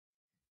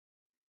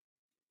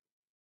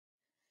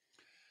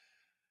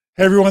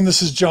Hey everyone,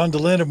 this is John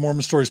DeLynn of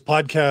Mormon Stories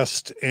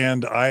podcast,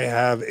 and I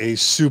have a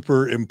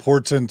super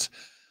important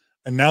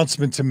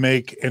announcement to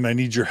make, and I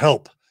need your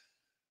help.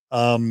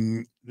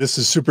 This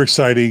is super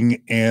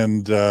exciting,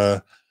 and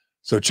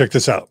so check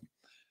this out.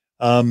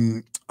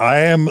 I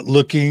am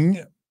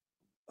looking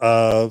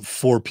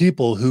for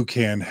people who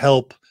can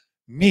help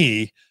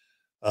me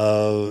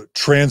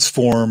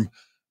transform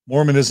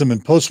Mormonism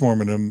and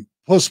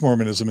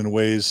post-Mormonism in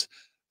ways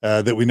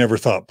that we never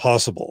thought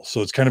possible.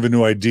 So it's kind of a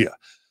new idea.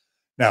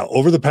 Now,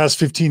 over the past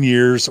 15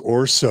 years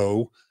or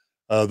so,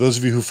 those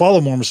of you who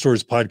follow Mormon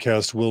Stories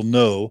podcast will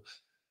know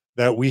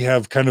that we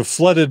have kind of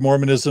flooded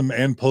Mormonism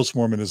and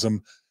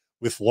post-Mormonism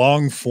with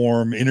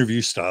long-form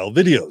interview-style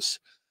videos.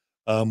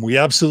 We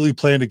absolutely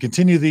plan to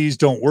continue these.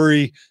 Don't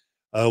worry.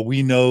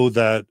 We know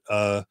that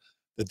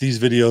these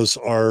videos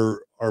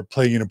are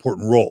playing an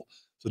important role.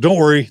 So don't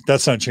worry,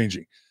 that's not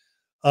changing.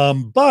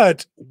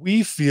 But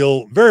we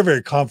feel very,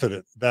 very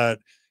confident that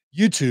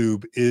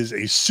YouTube is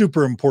a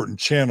super important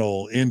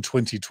channel in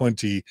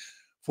 2020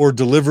 for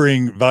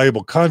delivering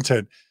valuable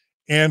content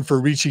and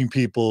for reaching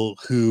people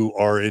who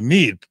are in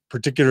need,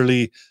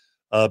 particularly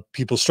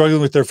people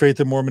struggling with their faith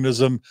in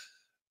Mormonism,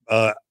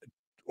 uh,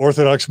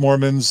 Orthodox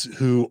Mormons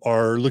who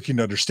are looking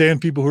to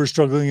understand people who are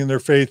struggling in their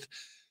faith,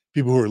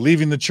 people who are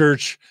leaving the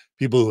church,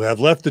 people who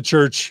have left the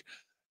church,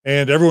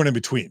 and everyone in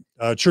between.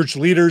 Church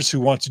leaders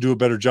who want to do a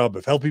better job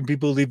of helping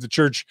people leave the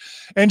church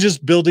and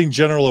just building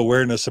general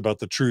awareness about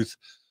the truth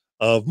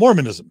of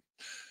Mormonism.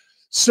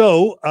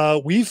 So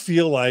we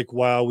feel like,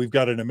 wow, we've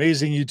got an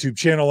amazing YouTube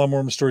channel on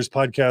Mormon Stories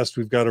podcast.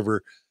 We've got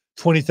over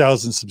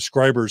 20,000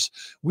 subscribers.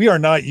 We are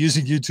not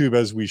using YouTube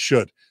as we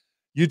should.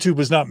 YouTube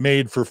was not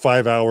made for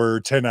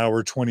 5-hour,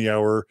 10-hour,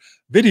 20-hour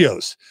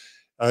videos.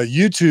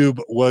 YouTube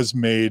was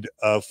made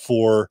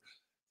for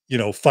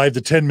 5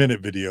 to 10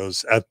 minute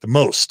videos at the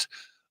most.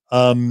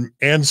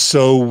 And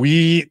so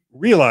I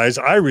realized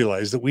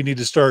that we need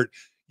to start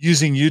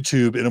using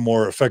YouTube in a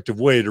more effective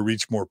way to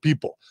reach more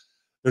people.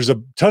 There's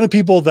a ton of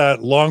people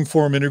that long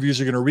form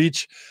interviews are going to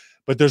reach,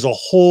 but there's a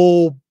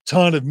whole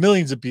ton of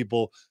millions of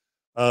people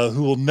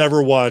who will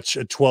never watch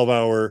a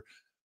 12-hour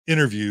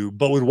interview,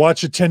 but would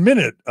watch a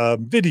 10-minute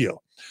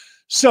video.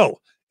 So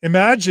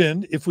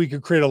imagine if we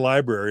could create a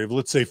library of,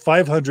 let's say,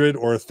 500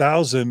 or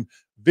 1,000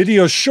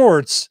 video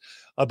shorts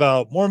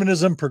about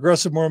Mormonism,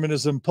 progressive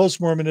Mormonism,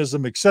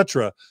 post-Mormonism,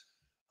 etc.,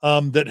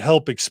 that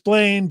help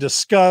explain,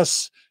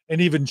 discuss, and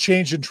even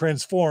change and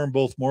transform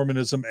both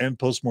Mormonism and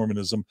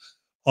post-Mormonism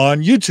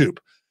on YouTube.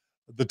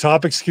 The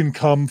topics can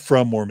come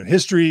from Mormon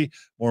history,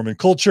 Mormon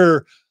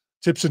culture,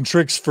 tips and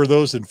tricks for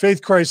those in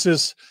faith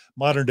crisis,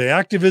 modern day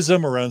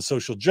activism around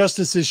social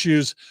justice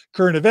issues,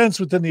 current events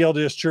within the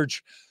LDS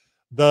Church.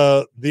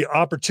 The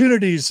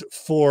opportunities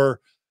for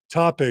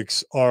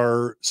topics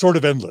are sort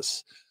of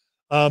endless.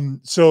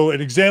 So an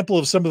example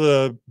of some of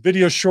the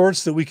video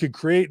shorts that we could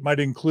create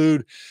might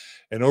include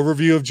an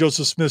overview of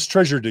Joseph Smith's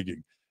treasure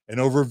digging, an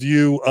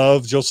overview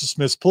of Joseph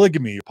Smith's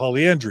polygamy,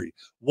 polyandry.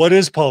 What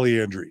is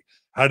polyandry?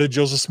 How did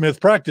Joseph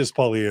Smith practice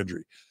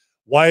polyandry?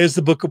 Why is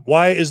the book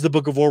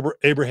of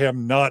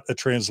Abraham not a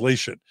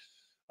translation?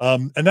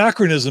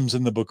 Anachronisms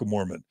in the Book of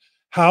Mormon.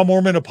 How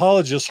Mormon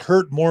apologists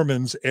hurt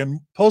Mormons and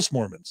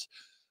post-Mormons.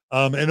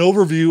 An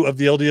overview of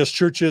the LDS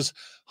Church's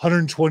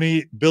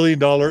 $120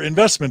 billion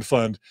investment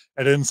fund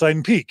at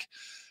Ensign Peak.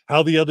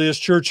 How the LDS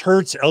Church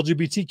hurts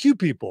LGBTQ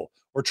people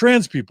or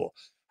trans people.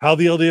 How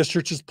the LDS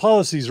Church's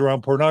policies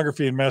around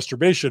pornography and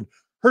masturbation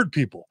hurt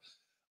people.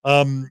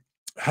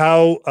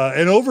 How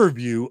an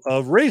overview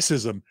of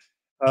racism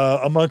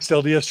amongst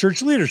LDS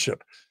Church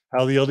leadership.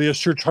 How the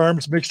LDS Church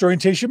harms mixed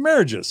orientation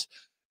marriages.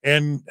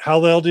 And how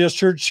the LDS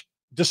Church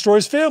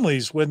destroys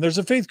families when there's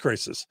a faith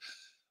crisis.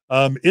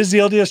 Is the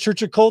LDS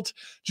Church a cult?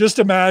 Just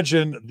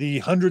imagine the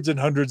hundreds and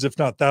hundreds, if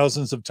not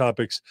thousands, of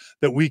topics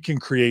that we can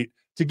create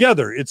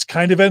together. It's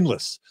kind of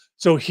endless.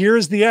 So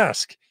here's the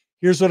ask.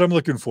 Here's what I'm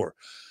looking for.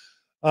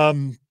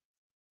 I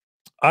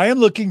am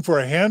looking for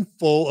a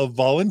handful of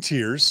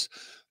volunteers,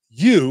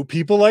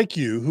 people like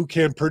you, who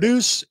can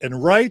produce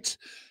and write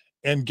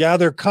and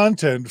gather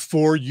content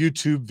for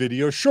YouTube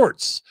video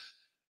shorts.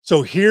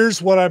 So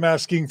here's what I'm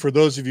asking for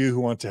those of you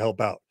who want to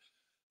help out.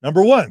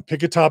 Number one,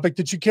 pick a topic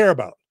that you care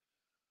about.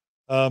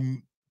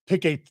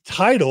 Pick a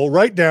title,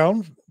 write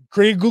down,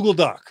 create a Google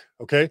Doc,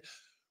 okay?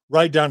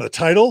 Write down a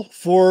title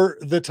for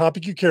the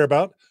topic you care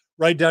about.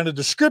 Write down a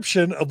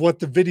description of what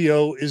the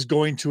video is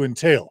going to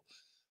entail.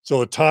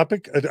 So a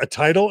topic, a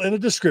title and a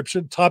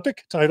description,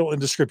 topic, title,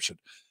 and description.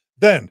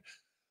 Then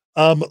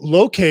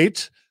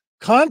locate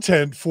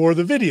content for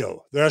the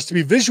video. There has to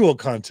be visual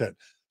content.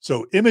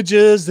 So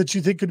images that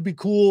you think could be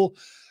cool,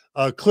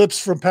 clips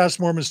from past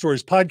Mormon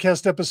Stories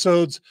podcast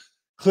episodes,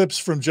 clips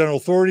from general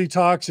authority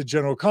talks at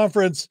general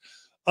conference,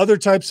 other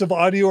types of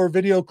audio or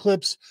video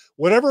clips,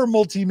 whatever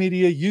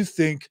multimedia you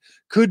think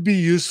could be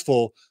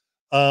useful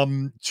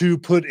to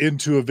put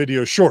into a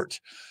video short.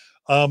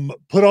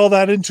 Put all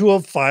that into a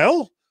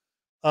file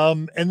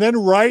and then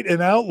write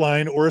an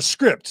outline or a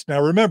script.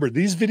 Now, remember,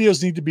 these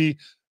videos need to be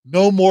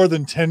no more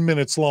than 10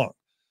 minutes long.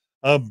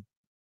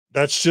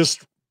 That's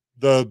just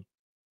the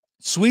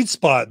sweet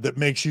spot that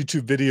makes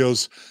YouTube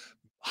videos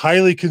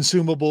highly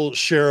consumable,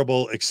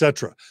 shareable,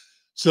 etc.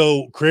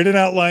 So create an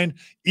outline,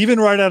 even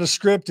write out a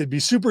script. It'd be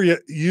super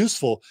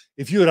useful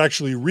if you would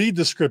actually read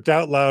the script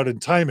out loud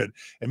and time it,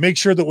 and make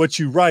sure that what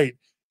you write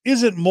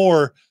isn't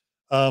more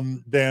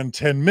than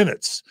 10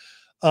 minutes.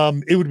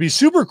 It would be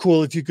super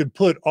cool if you could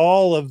put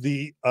all of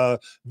the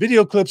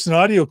video clips and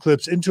audio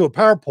clips into a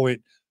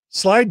PowerPoint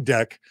slide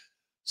deck,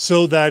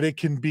 so that it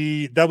can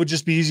be, that would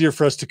just be easier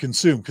for us to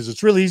consume, because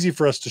it's really easy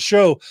for us to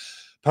show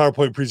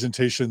PowerPoint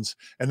presentations.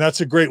 And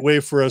that's a great way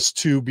for us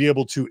to be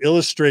able to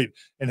illustrate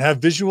and have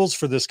visuals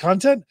for this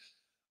content.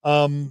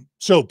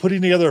 So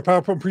putting together a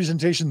PowerPoint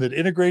presentation that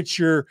integrates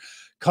your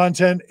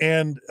content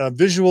and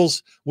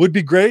visuals would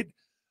be great.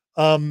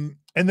 And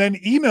then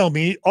email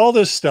me all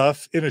this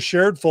stuff in a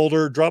shared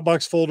folder,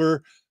 Dropbox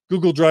folder,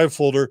 Google Drive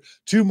folder,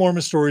 to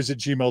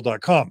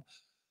mormonstories@gmail.com.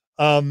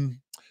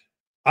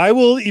 I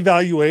will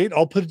evaluate.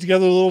 I'll put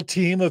together a little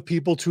team of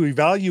people to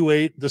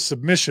evaluate the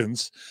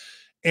submissions.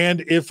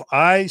 And if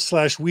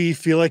I/we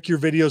feel like your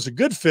video is a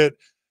good fit,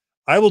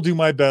 I will do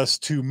my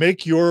best to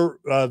make your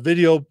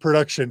video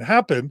production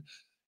happen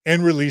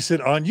and release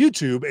it on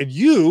YouTube. And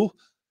you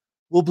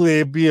will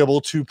be able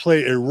to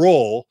play a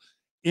role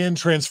in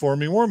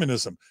transforming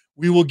Mormonism.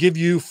 We will give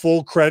you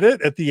full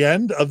credit at the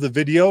end of the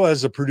video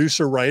as a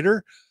producer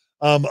writer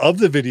of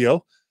the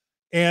video.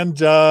 And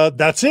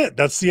that's it.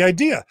 That's the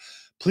idea.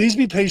 Please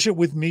be patient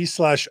with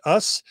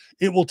me/us.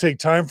 It will take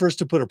time for us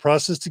to put a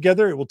process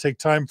together. It will take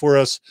time for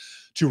us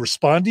to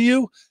respond to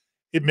you.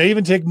 It may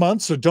even take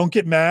months, so don't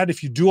get mad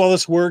if you do all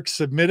this work,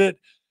 submit it,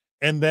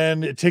 and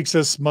then it takes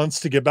us months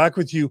to get back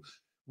with you.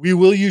 We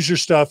will use your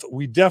stuff.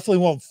 We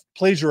definitely won't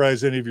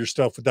plagiarize any of your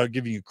stuff without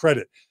giving you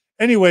credit.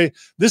 Anyway,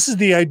 this is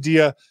the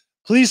idea.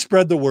 Please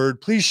spread the word.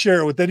 Please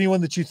share it with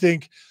anyone that you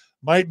think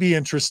might be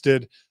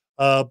interested.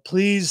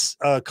 Please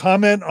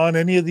comment on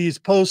any of these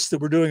posts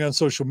that we're doing on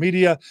social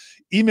media.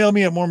 Email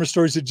me at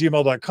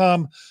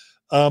mormonstories@gmail.com.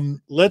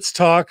 Let's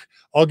talk.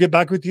 I'll get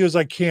back with you as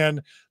I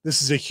can.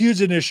 This is a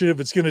huge initiative.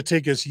 It's going to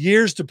take us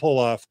years to pull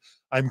off.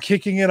 I'm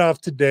kicking it off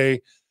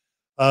today.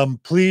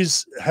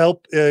 Please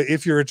help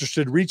if you're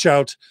interested, reach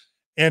out.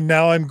 And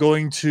now I'm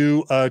going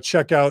to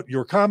check out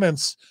your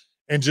comments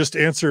and just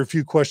answer a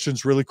few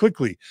questions really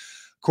quickly.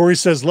 Corey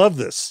says, love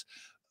this.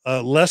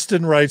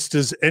 Leston writes,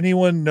 does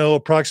anyone know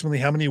approximately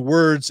how many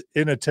words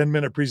in a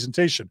 10-minute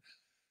presentation?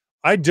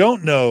 I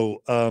don't know,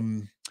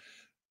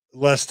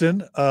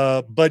 Leston,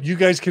 but you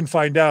guys can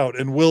find out,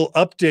 and we'll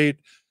update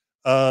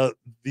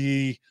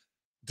the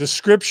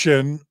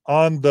description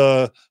on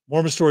the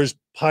Mormon Stories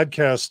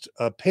podcast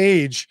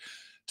page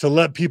to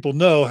let people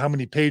know how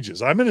many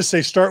pages. I'm going to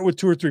say start with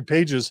 2 or 3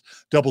 pages,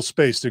 double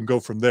spaced, and go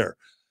from there.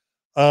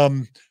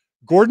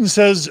 Gordon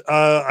says,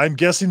 I'm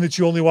guessing that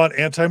you only want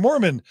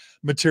anti-Mormon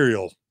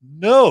material.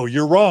 No,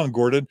 you're wrong,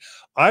 Gordon.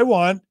 I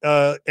want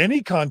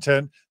any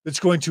content that's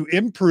going to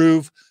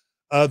improve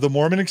the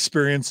Mormon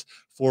experience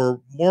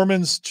for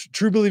Mormons,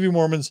 true believing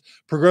Mormons,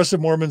 progressive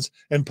Mormons,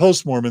 and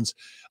post-Mormons.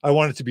 I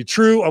want it to be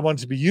true. I want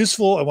it to be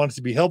useful. I want it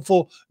to be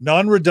helpful,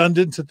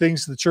 non-redundant to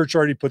things the church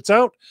already puts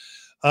out.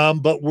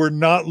 But we're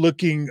not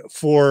looking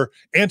for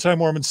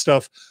anti-Mormon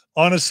stuff.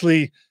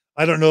 Honestly,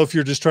 I don't know if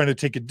you're just trying to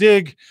take a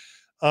dig,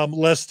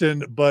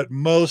 Leston, but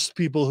most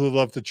people who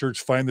love the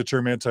church find the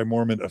term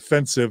anti-Mormon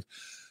offensive.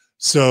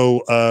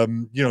 So,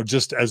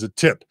 just as a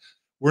tip,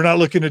 we're not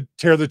looking to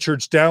tear the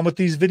church down with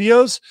these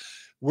videos.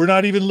 We're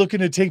not even looking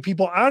to take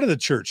people out of the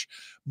church.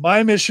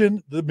 My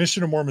mission, the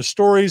mission of Mormon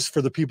Stories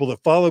for the people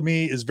that follow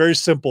me, is very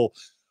simple.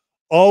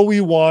 All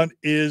we want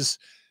is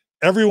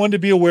everyone to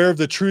be aware of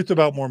the truth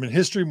about Mormon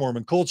history,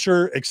 Mormon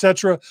culture,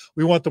 etc.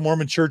 We want the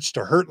Mormon church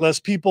to hurt less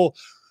people,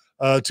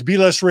 to be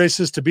less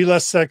racist, to be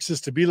less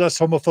sexist, to be less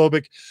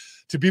homophobic,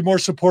 to be more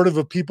supportive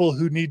of people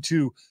who need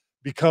to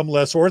become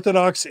less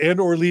orthodox and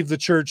or leave the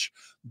church.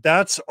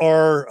 That's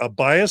our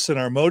bias and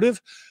our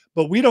motive.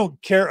 But we don't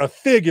care a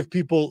fig if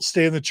people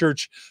stay in the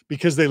church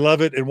because they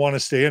love it and want to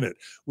stay in it.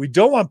 We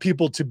don't want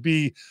people to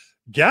be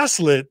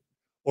gaslit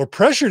or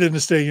pressured into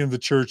staying in the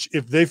church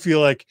if they feel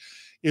like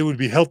it would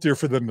be healthier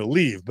for them to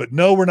leave. But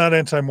no, we're not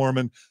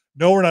anti-Mormon.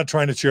 No, we're not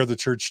trying to tear the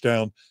church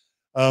down.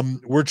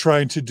 We're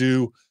trying to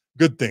do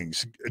good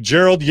things.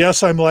 Gerald,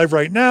 yes, I'm live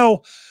right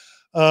now.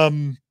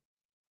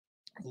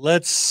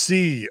 Let's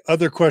see.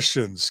 Other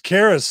questions.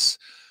 Karis,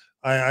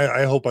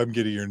 I hope I'm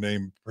getting your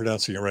name,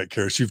 pronouncing it right,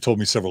 Karis. You've told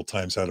me several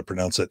times how to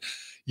pronounce it.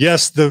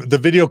 Yes, the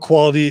video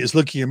quality is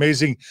looking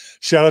amazing.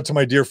 Shout out to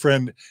my dear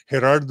friend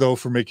Gerardo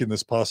for making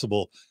this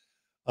possible.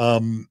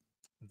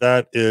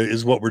 That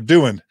is what we're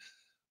doing.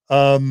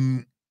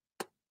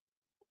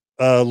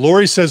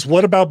 Lori says,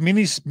 what about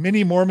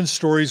mini Mormon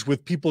stories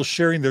with people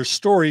sharing their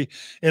story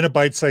in a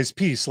bite-sized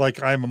piece,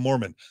 like I'm a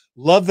Mormon?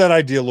 Love that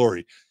idea,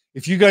 Lori.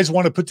 If you guys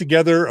want to put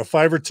together a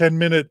 5 or 10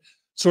 minute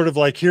sort of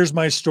like, here's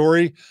my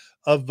story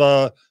of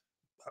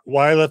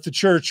why I left the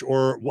church,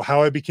 or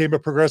how I became a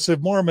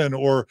progressive Mormon,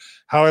 or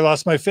how I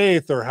lost my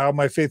faith, or how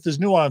my faith is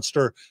nuanced,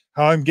 or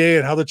how I'm gay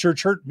and how the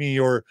church hurt me,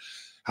 or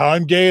how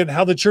I'm gay and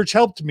how the church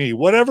helped me,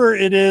 whatever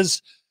it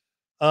is,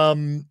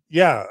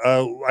 Yeah,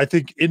 I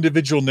think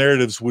individual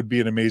narratives would be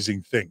an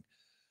amazing thing.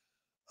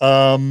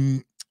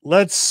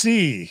 Let's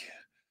see.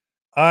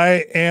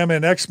 I am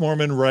an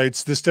ex-Mormon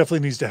writes, this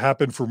definitely needs to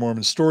happen for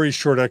Mormon Stories,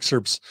 short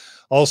excerpts.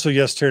 Also,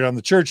 yes, tear down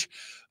the church.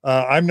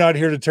 I'm not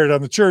here to tear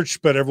down the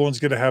church, but everyone's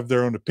going to have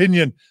their own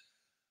opinion.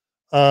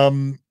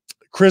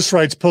 Chris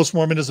writes,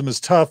 post-Mormonism is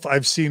tough.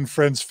 I've seen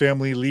friends,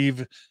 family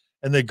leave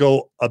and they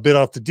go a bit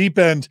off the deep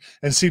end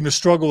and seem to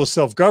struggle with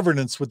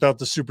self-governance without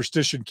the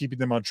superstition keeping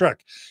them on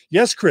track.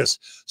 Yes, Chris.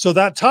 So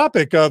that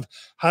topic of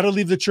how to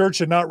leave the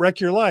church and not wreck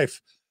your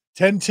life,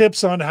 10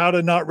 tips on how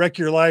to not wreck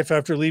your life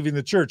after leaving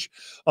the church.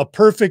 A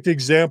perfect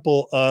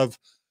example of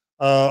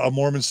a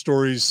Mormon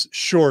Stories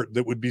short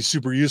that would be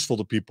super useful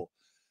to people.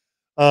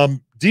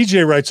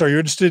 DJ writes, are you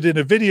interested in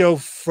a video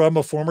from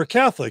a former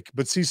Catholic,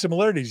 but see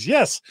similarities?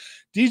 Yes,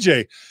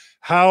 DJ,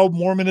 how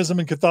Mormonism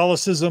and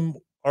Catholicism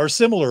are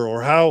similar,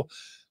 or how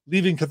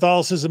leaving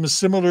Catholicism is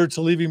similar to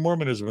leaving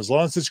Mormonism. As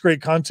long as it's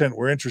great content,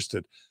 we're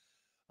interested.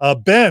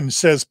 Ben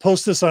says,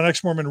 post this on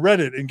Ex-Mormon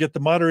Reddit and get the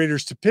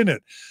moderators to pin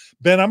it.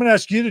 Ben, I'm going to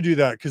ask you to do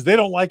that because they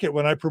don't like it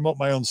when I promote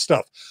my own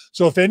stuff.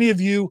 So if any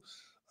of you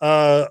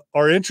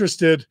are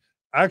interested,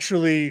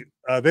 actually,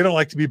 they don't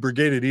like to be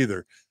brigaded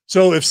either.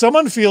 So if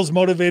someone feels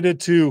motivated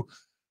to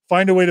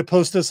find a way to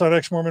post this on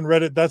Ex-Mormon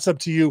Reddit, that's up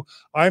to you.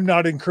 I'm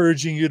not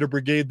encouraging you to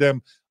brigade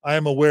them. I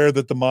am aware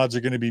that the mods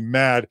are going to be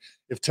mad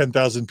if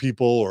 10,000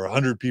 people or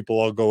 100 people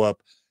all go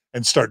up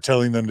and start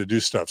telling them to do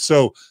stuff.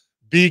 So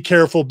be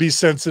careful, be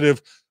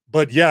sensitive.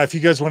 But yeah, if you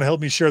guys want to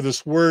help me share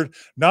this word,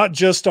 not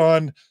just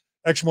on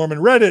Ex-Mormon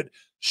Reddit,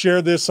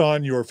 share this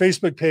on your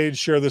Facebook page,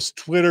 share this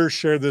Twitter,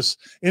 share this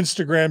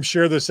Instagram,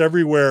 share this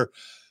everywhere.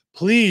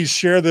 Please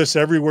share this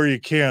everywhere you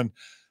can.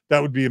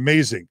 That would be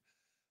amazing.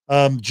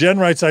 Jen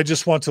writes, I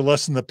just want to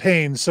lessen the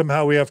pain.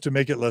 Somehow we have to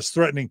make it less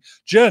threatening.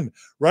 Jen,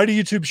 write a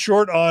YouTube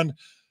short on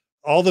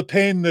all the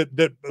pain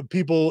that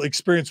people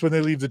experience when they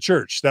leave the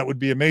church. That would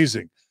be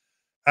amazing.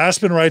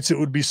 Aspen writes, it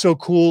would be so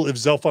cool if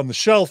Zelf on the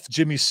Shelf,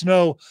 Jimmy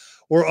Snow,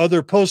 or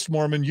other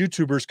post-Mormon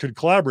YouTubers could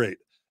collaborate.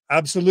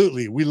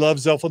 Absolutely. We love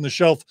Zelf on the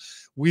Shelf.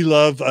 We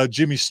love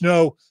Jimmy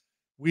Snow.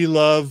 We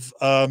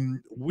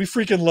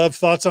freaking love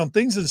Thoughts on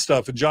Things and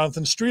stuff, and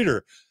Jonathan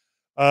Streeter.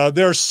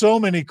 There are so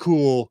many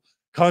cool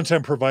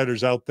content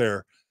providers out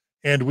there,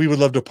 and we would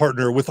love to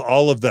partner with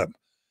all of them.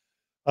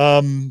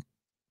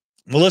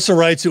 Melissa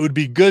writes, it would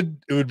be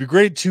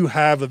great to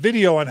have a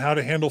video on how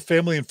to handle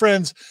family and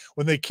friends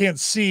when they can't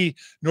see,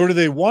 nor do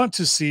they want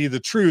to see the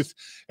truth,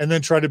 and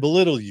then try to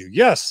belittle you.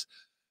 Yes.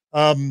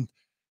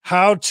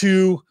 How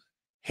to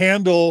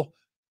handle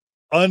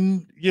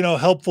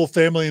helpful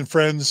family and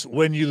friends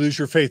when you lose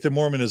your faith in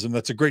Mormonism.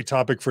 That's a great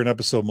topic for an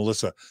episode,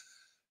 Melissa.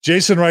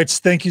 Jason writes,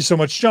 thank you so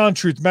much, John.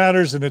 Truth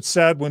matters, and it's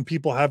sad when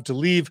people have to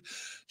leave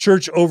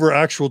church over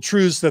actual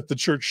truths that the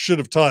church should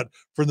have taught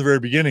from the very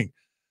beginning.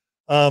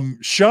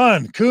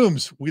 Sean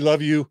Coombs, we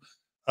love you.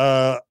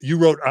 You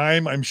wrote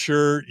I'm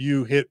sure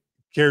you hit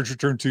carriage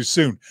return too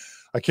soon.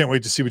 I can't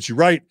wait to see what you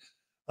write.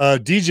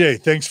 DJ,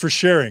 thanks for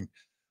sharing.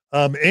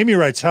 Amy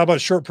writes, how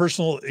about short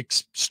personal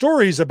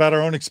stories about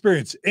our own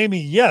experience? Amy,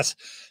 yes.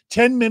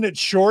 10-minute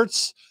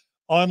shorts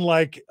on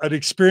like an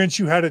experience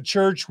you had at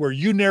church where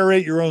you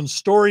narrate your own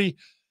story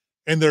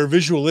and there are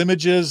visual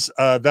images.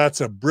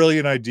 That's a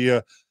brilliant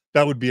idea.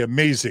 That would be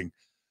amazing.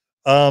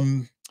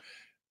 A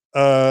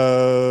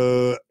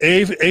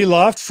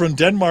Loft from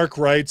Denmark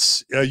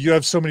writes, you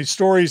have so many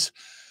stories.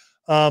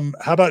 How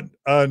about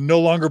no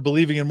longer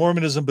believing in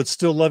Mormonism, but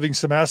still loving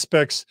some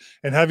aspects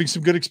and having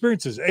some good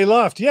experiences? A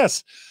Loft,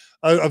 yes.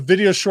 A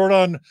video short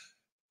on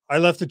I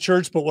left the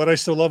church, but what I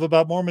still love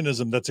about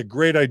Mormonism. That's a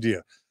great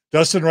idea.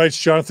 Dustin writes,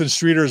 Jonathan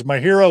Streeter is my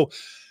hero.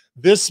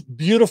 This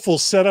beautiful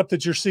setup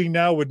that you're seeing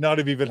now would not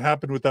have even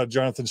happened without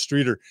Jonathan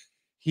Streeter.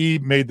 He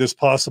made this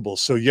possible.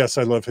 So yes,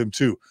 I love him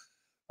too.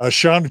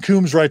 Sean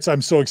Coombs writes,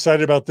 I'm so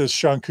excited about this.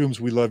 Sean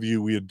Coombs, we love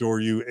you. We adore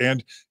you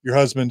and your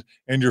husband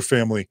and your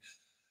family.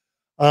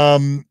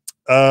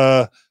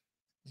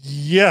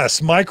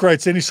 Yes, Mike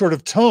writes, any sort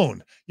of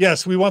tone.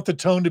 Yes, we want the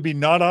tone to be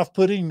not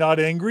off-putting, not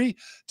angry,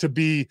 to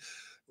be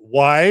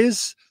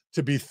wise,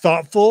 to be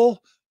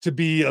thoughtful, to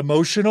be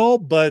emotional,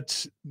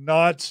 but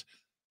not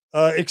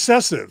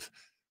excessive.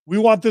 We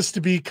want this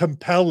to be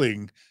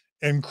compelling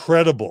and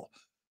credible.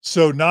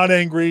 So not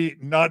angry,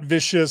 not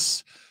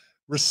vicious,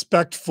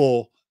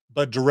 respectful,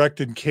 but direct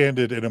and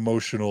candid and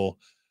emotional.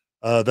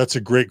 That's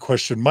a great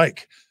question,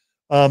 Mike.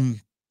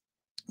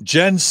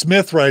 Jen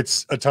Smith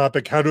writes a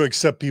topic, how to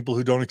accept people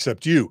who don't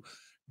accept you.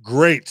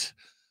 Great.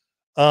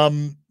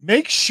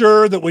 Make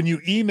sure that when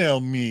you email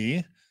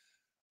me,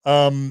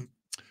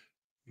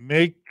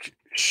 make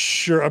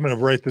sure, I'm going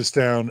to write this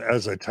down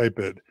as I type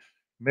it.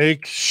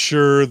 Make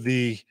sure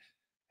the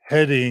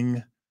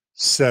heading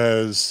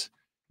says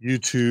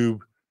YouTube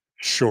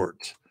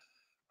short.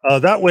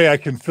 That way I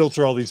can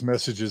filter all these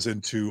messages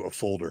into a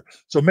folder.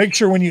 So make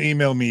sure when you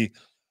email me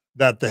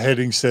that the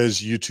heading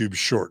says YouTube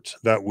short.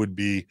 That would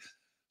be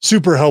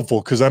super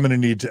helpful because I'm going to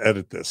need to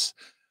edit this.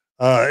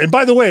 And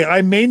by the way,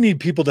 I may need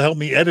people to help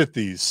me edit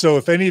these. So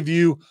if any of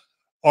you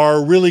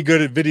are really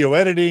good at video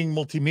editing,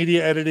 multimedia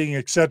editing,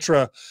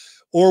 etc.,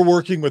 or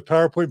working with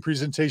PowerPoint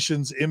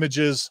presentations,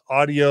 images,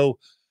 audio,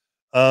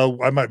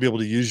 I might be able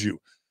to use you.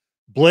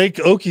 Blake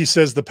Oakey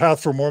says the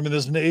path from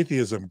Mormonism to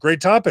atheism. Great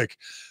topic.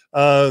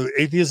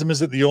 Atheism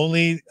isn't the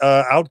only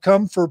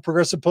outcome for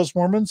progressive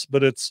post-Mormons,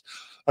 but it's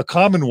a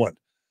common one.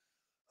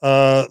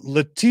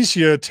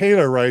 Leticia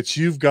Taylor writes,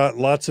 you've got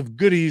lots of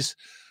goodies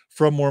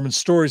from Mormon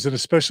Stories, and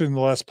especially in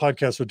the last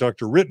podcast with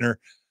Dr. Rittner,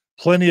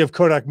 plenty of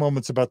Kodak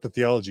moments about the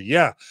theology.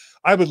 Yeah,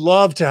 I would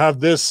love to have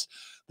this,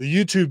 the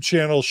YouTube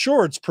channel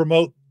shorts,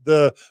 promote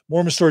the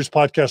Mormon Stories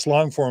podcast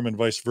long form and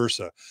vice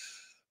versa.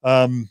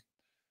 Yeah,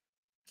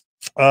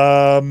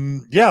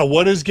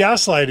 what is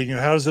gaslighting and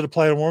how does it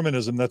apply to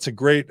Mormonism? That's a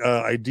great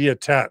idea,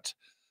 Tat.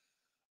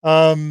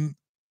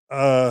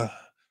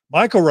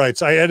 Michael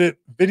writes, I edit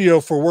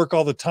video for work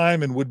all the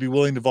time and would be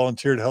willing to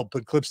volunteer to help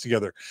put clips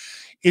together.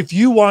 If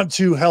you want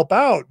to help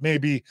out,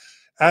 maybe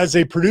as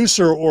a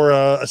producer or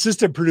a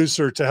assistant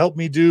producer to help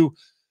me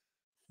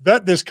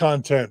vet this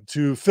content,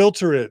 to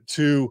filter it,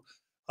 to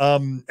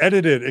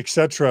edit it,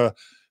 etc.,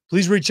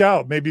 please reach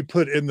out. Maybe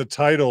put in the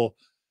title,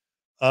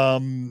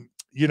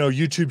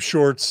 YouTube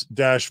Shorts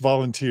 -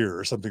 volunteer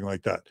or something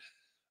like that.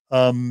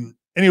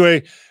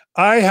 Anyway,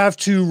 I have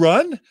to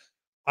run.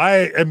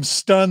 I am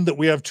stunned that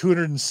we have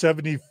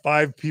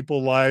 275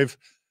 people live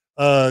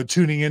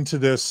tuning into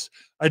this.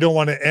 I don't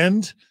want to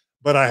end,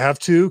 but I have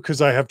to because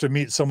I have to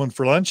meet someone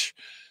for lunch.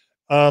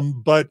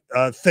 But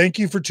thank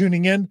you for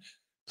tuning in.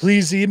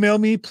 Please email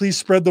me. Please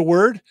spread the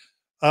word.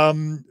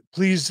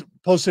 Please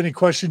post any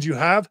questions you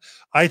have.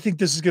 I think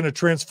this is going to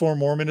transform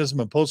Mormonism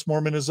and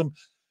post-Mormonism,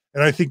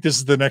 and I think this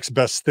is the next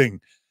best thing.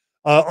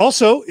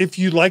 Also, if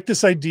you like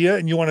this idea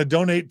and you want to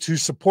donate to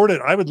support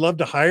it, I would love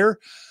to hire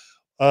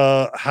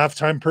a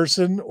half-time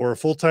person or a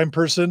full-time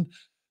person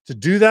to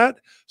do that.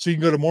 So you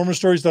can go to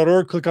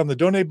mormonstories.org, click on the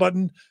donate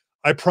button.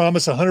 I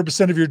promise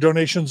 100% of your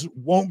donations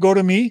won't go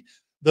to me.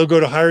 They'll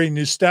go to hiring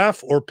new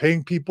staff or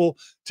paying people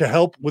to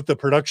help with the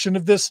production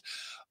of this.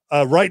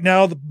 Right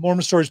now, the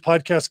Mormon Stories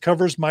podcast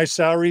covers my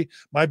salary,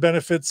 my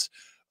benefits,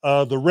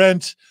 the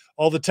rent,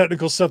 all the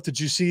technical stuff that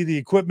you see, the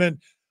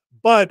equipment,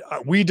 but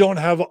we don't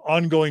have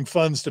ongoing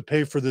funds to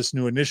pay for this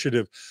new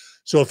initiative.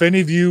 So if any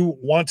of you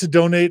want to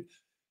donate,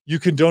 you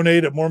can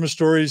donate at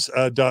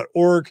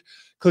mormonstories.org.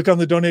 Click on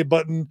the donate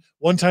button,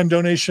 one-time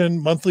donation,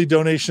 monthly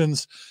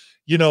donations.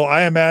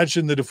 I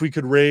imagine that if we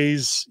could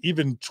raise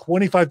even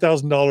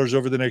 $25,000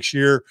 over the next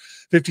year,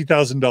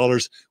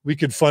 $50,000, we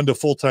could fund a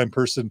full-time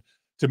person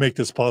to make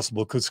this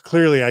possible, because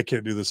clearly I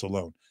can't do this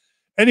alone.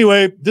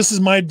 Anyway, this is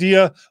my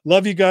idea.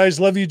 Love you guys.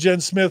 Love you,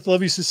 Jen Smith.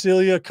 Love you,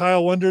 Cecilia,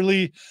 Kyle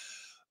Wonderly,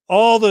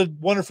 all the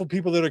wonderful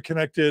people that are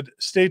connected.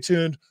 Stay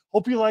tuned.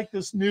 Hope you like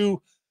this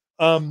new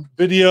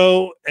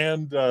video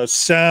and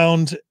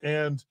sound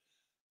and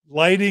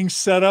lighting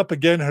setup.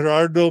 Again,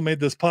 Gerardo made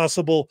this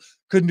possible.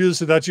 Couldn't do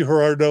this without you,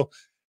 Gerardo.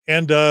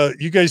 And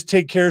you guys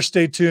take care,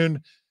 stay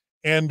tuned,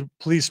 and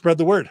please spread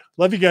the word.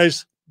 Love you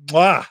guys.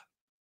 Mwah.